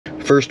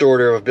First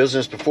order of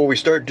business before we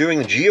start doing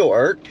the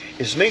Geo-art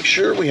is make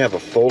sure we have a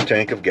full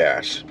tank of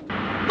gas.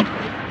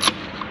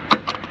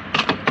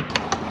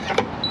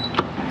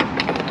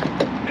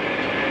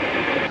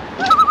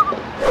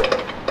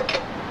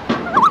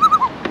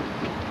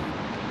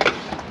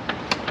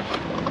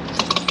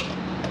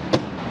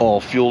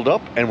 All fueled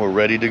up and we're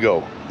ready to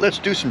go. Let's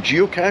do some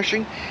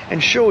geocaching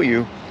and show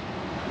you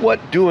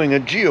what doing a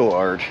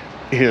Geo-art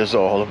is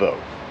all about.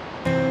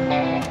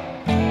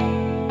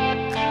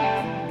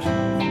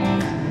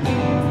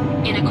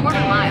 In a quarter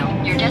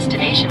mile, your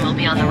destination will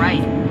be on the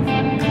right.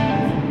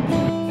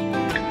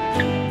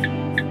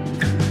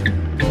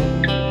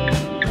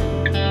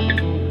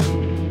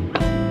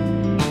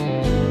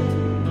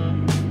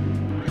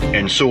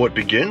 And so it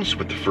begins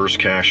with the first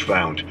cache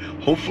found.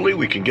 Hopefully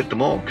we can get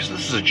them all, because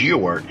this is a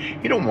Geo-art.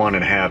 You don't want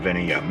to have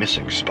any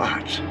missing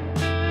spots.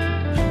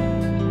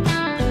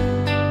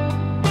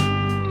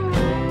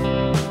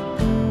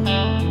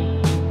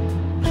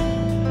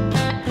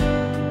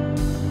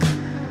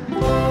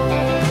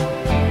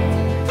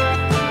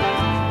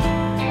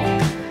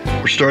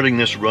 Starting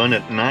this run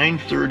at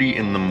 9:30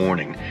 in the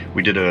morning.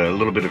 We did a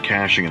little bit of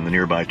caching in the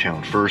nearby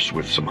town first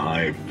with some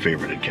high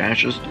favorited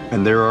caches.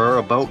 And there are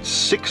about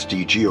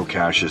 60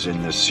 geocaches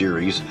in this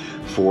series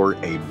for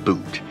a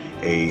boot,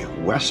 a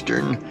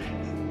Western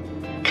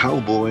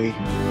cowboy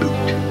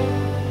boot.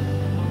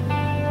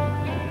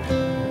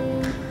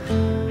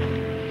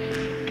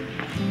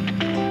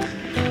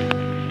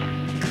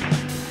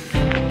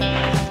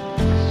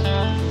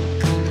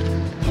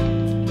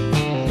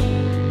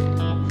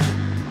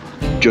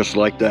 Just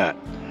like that.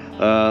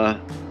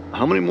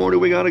 How many more do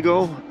we gotta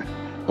go?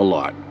 A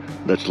lot.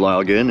 Let's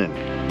log in and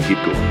keep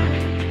going.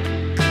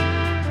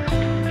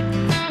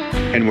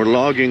 And we're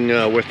logging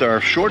with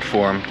our short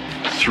form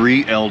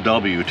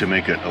 3LW to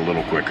make it a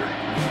little quicker.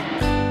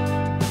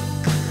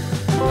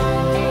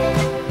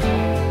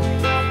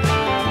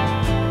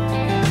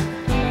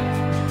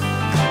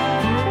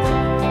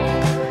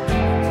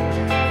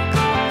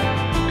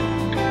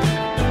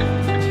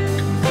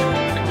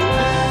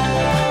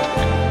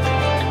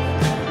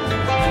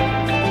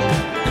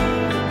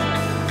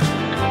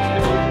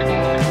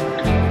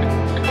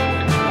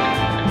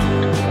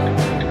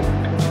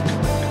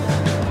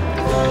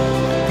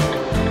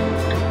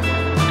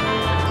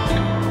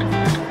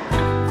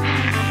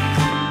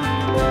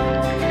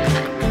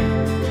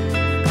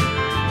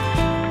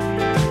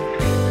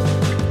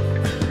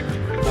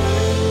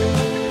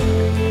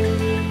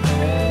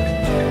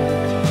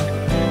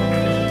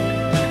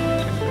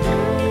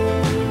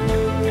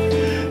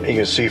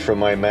 You can see from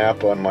my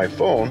map on my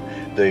phone,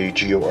 the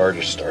Geo-art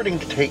is starting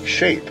to take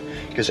shape,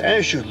 because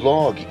as you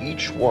log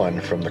each one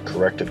from the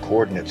corrected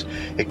coordinates,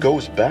 it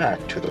goes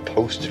back to the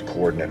posted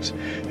coordinates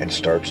and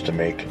starts to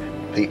make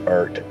the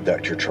art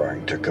that you're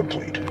trying to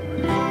complete.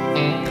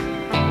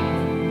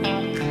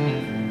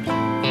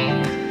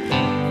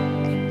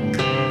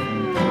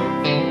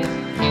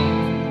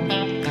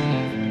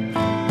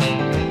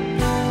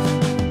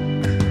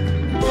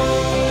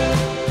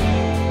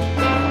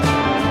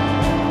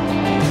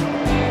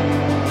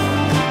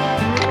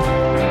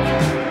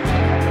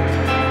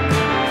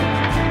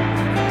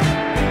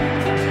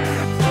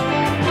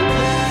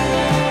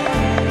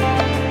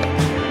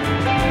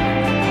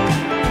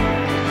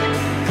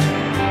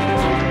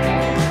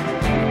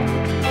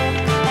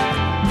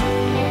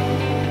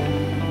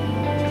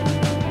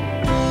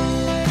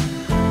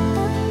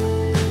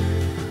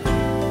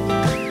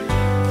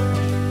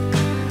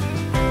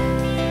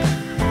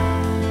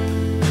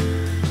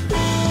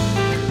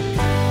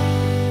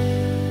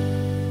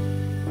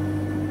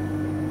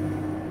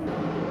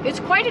 It's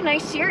quite a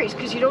nice series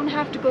because you don't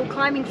have to go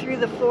climbing through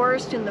the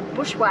forest and the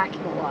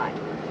bushwhacking a lot.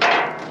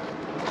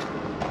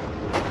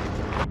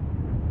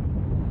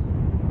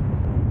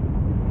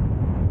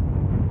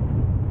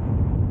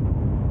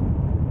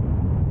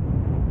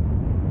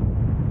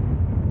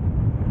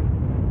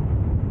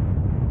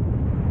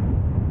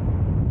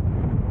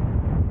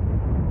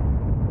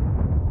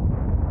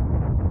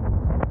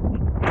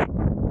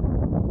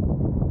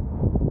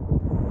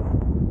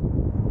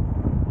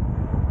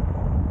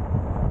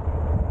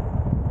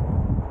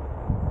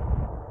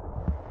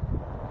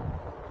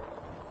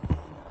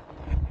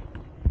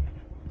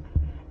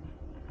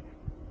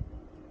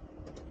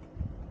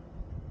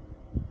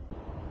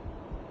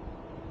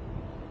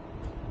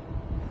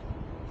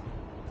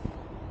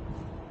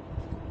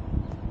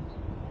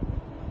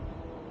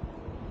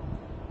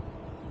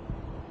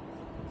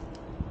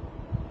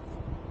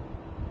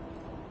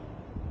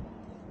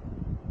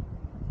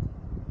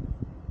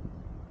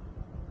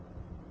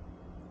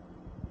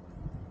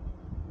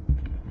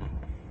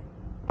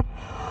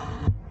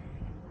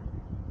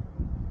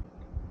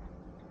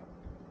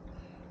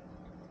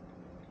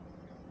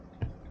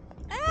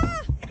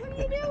 What are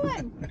you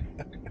doing?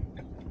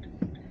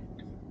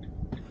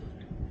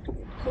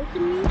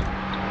 Poking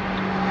me?